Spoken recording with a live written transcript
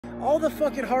All the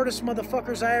fucking hardest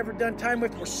motherfuckers I ever done time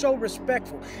with were so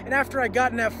respectful. And after I got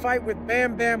in that fight with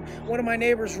Bam Bam, one of my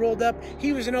neighbors rolled up.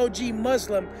 He was an OG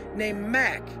Muslim named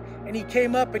Mac. And he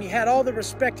came up and he had all the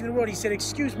respect in the world. He said,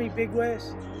 "Excuse me, Big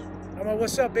Wes." I'm like,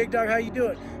 "What's up, big dog? How you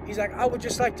doing?" He's like, "I would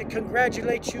just like to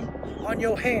congratulate you on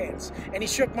your hands." And he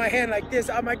shook my hand like this.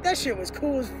 I'm like, that shit was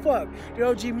cool as fuck. The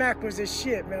OG Mac was this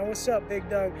shit, man. What's up, big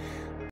dog?